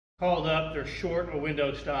Called up, they're short a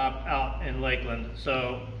window stop out in Lakeland,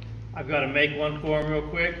 so I've got to make one for them real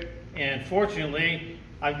quick. And fortunately,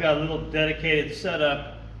 I've got a little dedicated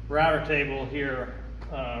setup router table here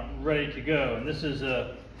ready to go. And this is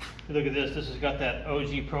a, look at this, this has got that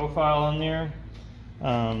OG profile on there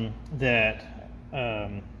that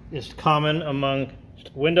is common among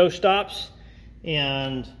window stops,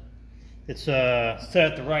 and it's set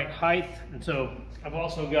at the right height. And so I've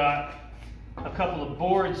also got a couple of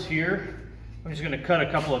boards here. I'm just going to cut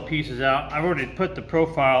a couple of pieces out. I've already put the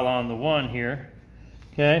profile on the one here.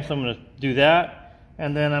 Okay, so I'm going to do that,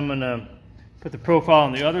 and then I'm going to put the profile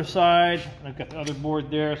on the other side. I've got the other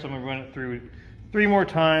board there, so I'm going to run it through 3 more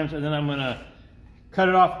times, and then I'm going to cut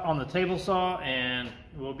it off on the table saw, and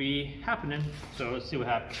it will be happening. So let's see what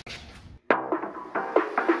happens.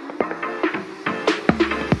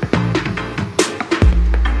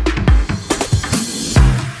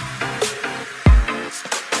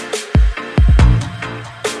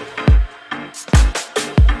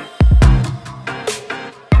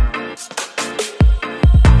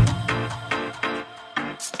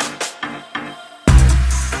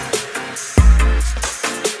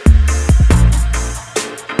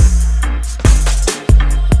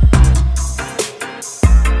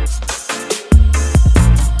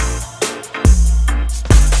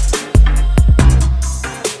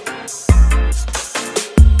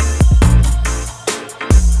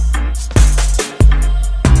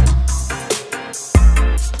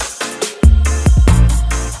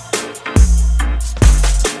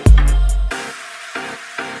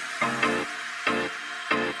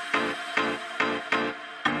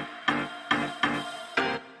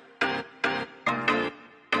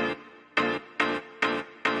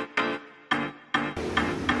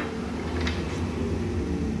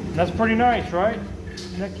 That's pretty nice, right?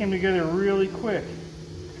 And that came together really quick.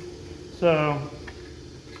 So,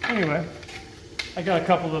 anyway, I got a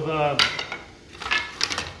couple of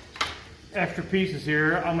extra pieces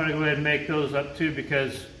here. I'm going to go ahead and make those up too,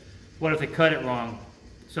 because what if they cut it wrong?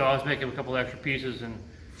 So I was making a couple of extra pieces and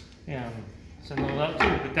send those up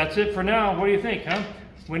too. But that's it for now. What do you think, huh?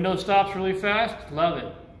 Window stops really fast? Love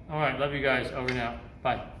it. All right, love you guys. Over and out.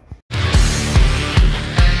 Bye.